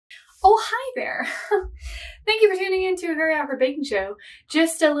Oh, hi there! Thank you for tuning in to a Very Awkward Baking Show.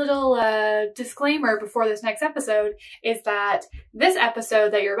 Just a little disclaimer before this next episode is that this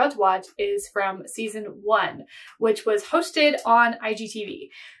episode that you're about to watch is from season 1, which was hosted on IGTV.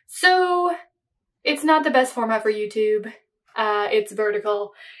 So it's not the best format for YouTube. It's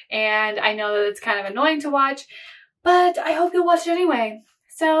vertical, and I know that it's kind of annoying to watch, but I hope you'll watch it anyway.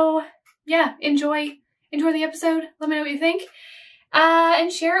 So yeah, enjoy the episode. Let me know what you think.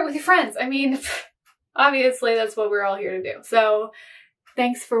 And share it with your friends. I mean, obviously that's what we're all here to do. So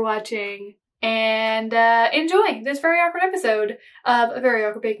thanks for watching and enjoy this very awkward episode of A Very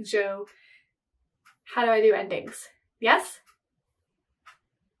Awkward Baking Show. How do I do endings? Yes?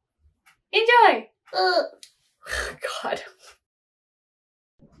 Enjoy! Ugh. God.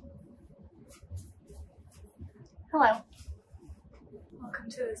 Hello. Welcome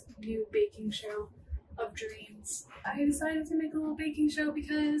to this new baking show of dreams. I decided to make a little baking show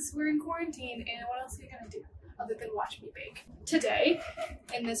because we're in quarantine, and what else are you gonna do other than watch me bake? Today,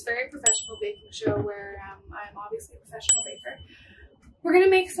 in this very professional baking show where I'm obviously a professional baker, we're gonna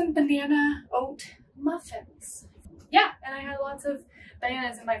make some banana oat muffins. Yeah, and I had lots of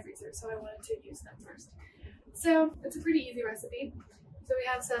bananas in my freezer, so I wanted to use them first. So it's a pretty easy recipe. So we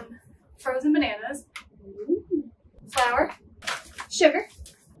have some frozen bananas, flour, sugar,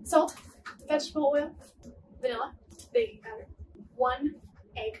 salt, vegetable oil, vanilla, baking powder, 1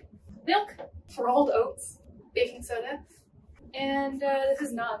 egg, milk, rolled oats, baking soda, and this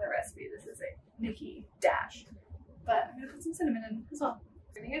is not in the recipe, this is a Nikki dash, but I'm gonna put some cinnamon in as well.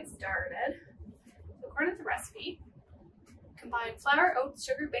 We're gonna get started. So according to the recipe, combine flour, oats,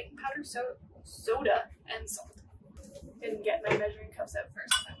 sugar, baking powder, soda, and salt. Didn't get my measuring cups out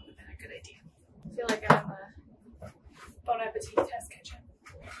first, that would have been a good idea. I feel like I'm a Bon Appetit test kitchen.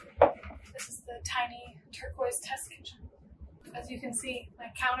 This is the tiny turquoise test kitchen. As you can see,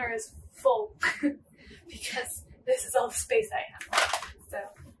 my counter is full because this is all the space I have. So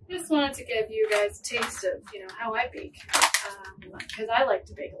I just wanted to give you guys a taste of, how I bake, because I like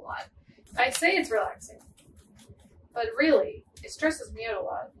to bake a lot. I say it's relaxing, but really, it stresses me out a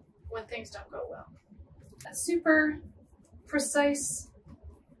lot when things don't go well. A super precise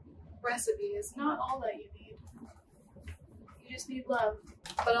recipe is not all that you need. You just need love.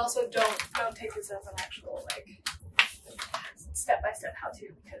 But also don't take this as an actual step-by-step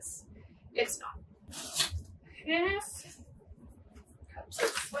how-to, because it's not. Half cups of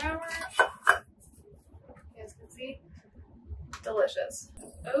flour. You guys can see. Delicious.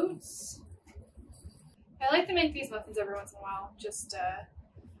 Oats. I like to make these muffins every once in a while. Just a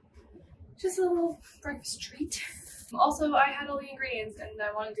little breakfast treat. Also, I had all the ingredients and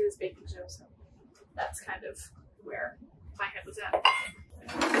I want to do this baking show, so that's kind of where my head was at.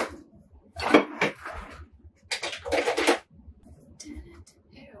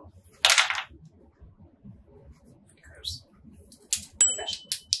 Ew. Gross.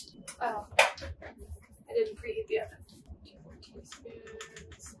 Professional. Oh, I didn't preheat the oven. 2 more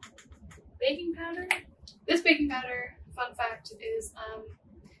teaspoons. Baking powder. This baking powder, fun fact, is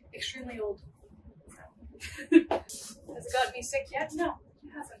extremely old. Has it gotten me sick yet? No,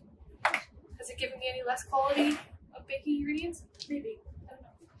 it hasn't. Has it given me any less quality of baking ingredients? Maybe. I don't know.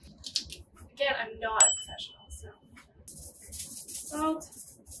 Again, I'm not a professional, so. Salt,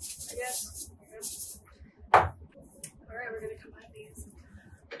 I guess. Alright, we're gonna combine these.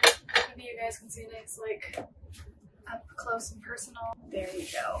 Maybe you guys can see nice, up close and personal. There you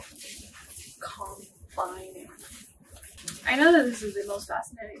go. Combining. I know that this is the most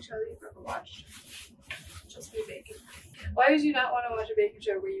fascinating show that you've ever watched. Just me baking. Why would you not want to watch a baking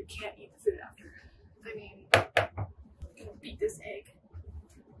show where you can't eat the food after? I mean, I'm gonna beat this egg.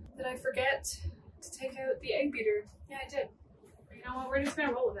 Did I forget to take out the egg beater? Yeah, I did. But you know what? We're just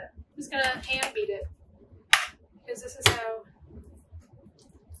gonna roll with it. I'm just gonna hand beat it. Because this is how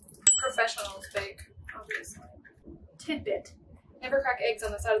professionals bake, obviously. Tidbit. Never crack eggs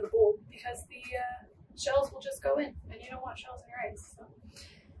on the side of the bowl because the shells will just go in, and you don't want shells in your eggs. So.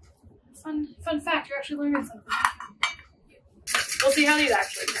 Fun fact, you're actually learning something. We'll see how these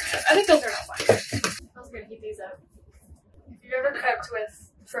actually turn out. I think they'll turn out fine. I'm also gonna heat these up. If you've ever cooked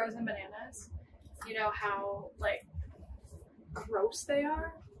with frozen bananas, you know how, gross they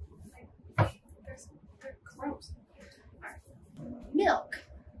are? They're gross. Alright. Milk,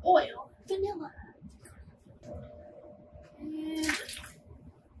 oil, vanilla. And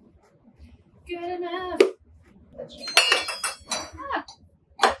good enough. Ah.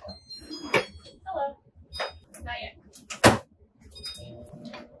 Hello. Not yet.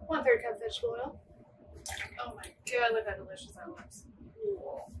 1/3 cup vegetable oil. Oh my god, look how delicious that looks.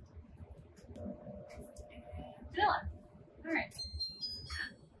 Cool. And vanilla. Alright.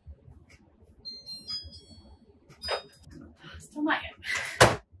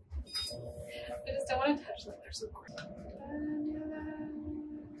 so great.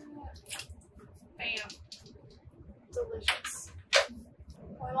 Bam. Delicious.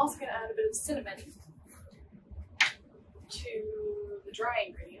 Well, I'm also going to add a bit of cinnamon to the dry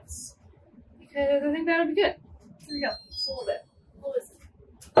ingredients because I think that would be good. Here we go. Just a little bit. We'll listen.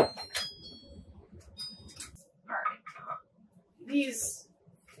 Alright. These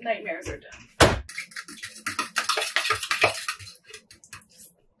nightmares are done.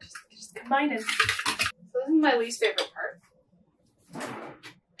 Just combine it. So this is my least favorite part.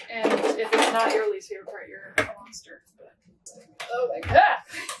 And if it's not your least favorite part, you're a monster. But... oh my god!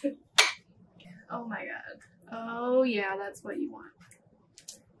 Oh my god. Oh yeah, that's what you want.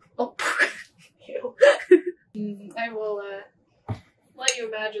 Oh, ew. I will let you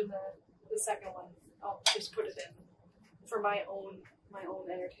imagine the second one. I'll just put it in for my own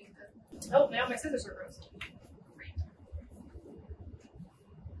entertainment. Oh, now my scissors are gross. Great.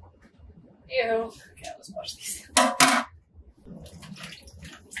 Ew. Okay, let's wash these.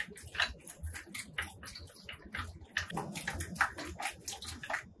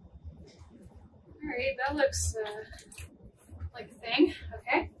 Alright, that looks like a thing.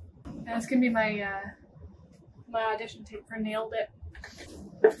 Okay. Now it's gonna be my my audition tape for Nailed It.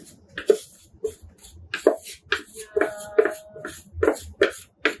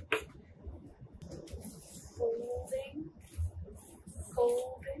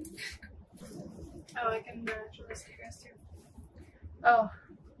 Folding. Oh, I can show this to you guys too. Oh,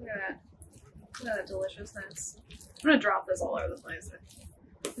 look at that. Look at that deliciousness. I'm gonna drop this all over the place.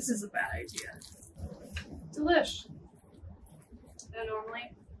 This is a bad idea. Delish. And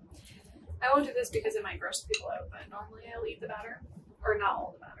normally, I won't do this because it might gross people out, but normally I'll eat the batter. Or not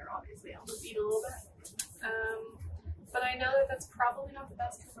all the batter, obviously. I'll just eat a little bit. But I know that that's probably not the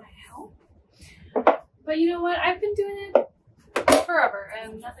best for my health. But you know what? I've been doing it forever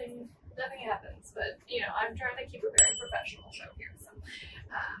and nothing happens. But, you know, I'm trying to keep a very professional show here. So,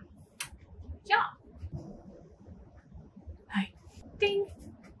 yeah. Hi. Ding.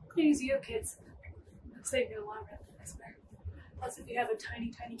 Please, you kids. Looks like you're a lot better, I swear. Plus, if you have a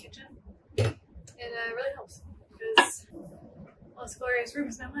tiny, tiny kitchen, it really helps. Because, well, this glorious room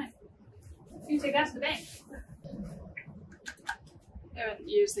is now mine. You can take that to the bank. I haven't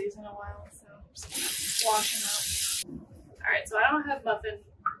used these in a while, so I'm just gonna wash them out. Alright, so I don't have muffin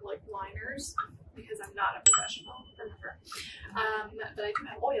like liners because I'm not a professional, remember. But I do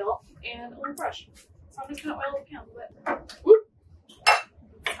have oil and a little brush. So I'm just gonna oil the pan a little bit. Whoop.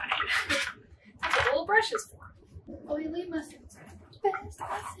 Fine. That's what little brush is for. Oily muffins. Best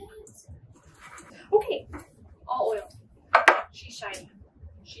muffins. Okay. All oiled. She's shiny.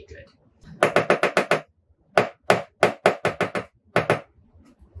 She good.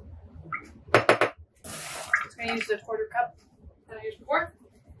 I'm gonna use the 1/4 cup that I used before.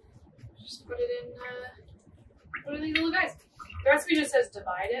 Just put it in these little guys. The recipe just says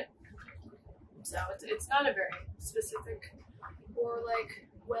divide it, so it's not a very specific or like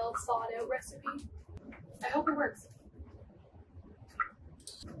well thought out recipe. I hope it works.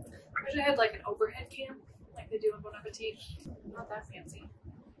 I wish I had like an overhead cam like they do in Bon Appetit. Not that fancy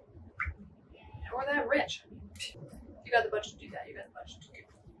or that rich. I mean, if you got the budget to do that, you got the budget to do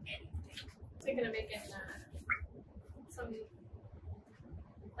anything. I'm thinking of making some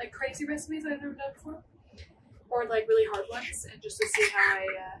like crazy recipes I've never done before, or like really hard ones, and just to see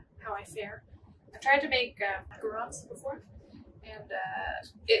how I fare. I've tried to make macarons before, and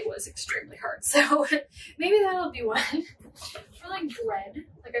it was extremely hard. So maybe that'll be one. Or like bread.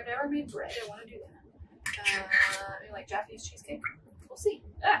 Like I've never made bread. I want to do that. Maybe like Japanese cheesecake. We'll see.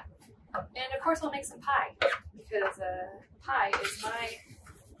 And of course I'll make some pie because pie is my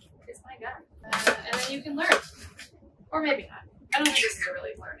guy. And then you can learn. Or maybe not. I don't think this is a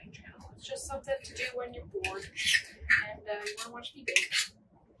really learning channel. It's just something to do when you're bored and you want to watch me bake.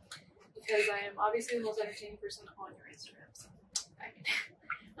 Because I am obviously the most entertaining person on your Instagram. So I mean,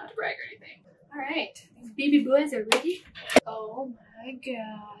 not to brag or anything. Alright, these baby boys are ready. Oh my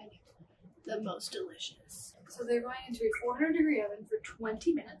god. The most delicious. So they're going into a 400-degree oven for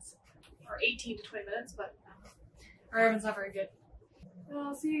 20 minutes. Or 18 to 20 minutes, but our oven's not very good. Well,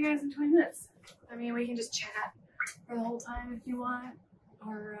 I'll see you guys in 20 minutes. I mean, we can just chat for the whole time if you want,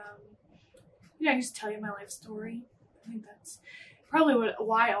 or you know, I can just tell you my life story. I think that's probably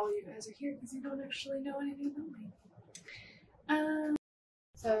why all you guys are here, because you don't actually know anything about me.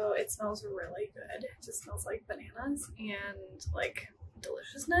 So it smells really good. It just smells like bananas and like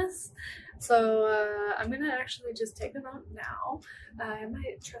deliciousness. So I'm gonna actually just take them out now. I have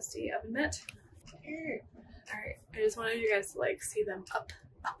my trusty oven mitt. Alright, I just wanted you guys to like see them up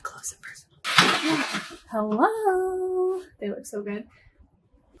close and personal. Hello! They look so good.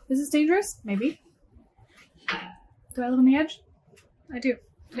 Is this dangerous? Maybe. Do I live on the edge? I do.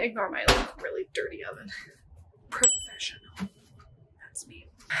 Ignore my like really dirty oven. Professional. That's me.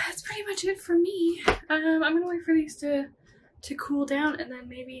 That's pretty much it for me. I'm gonna wait for these to cool down and then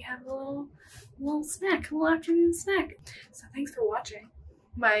maybe have a little snack, a little afternoon snack. So thanks for watching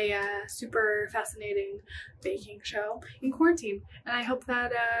my super fascinating baking show in quarantine, and I hope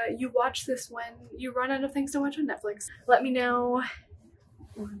that you watch this when you run out of things to watch on Netflix. Let me know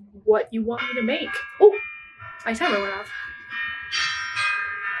what you want me to make. Oh, my timer went off.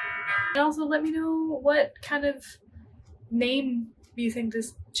 And also let me know what kind of name you think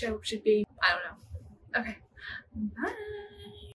this show should be. I don't know. Okay, bye.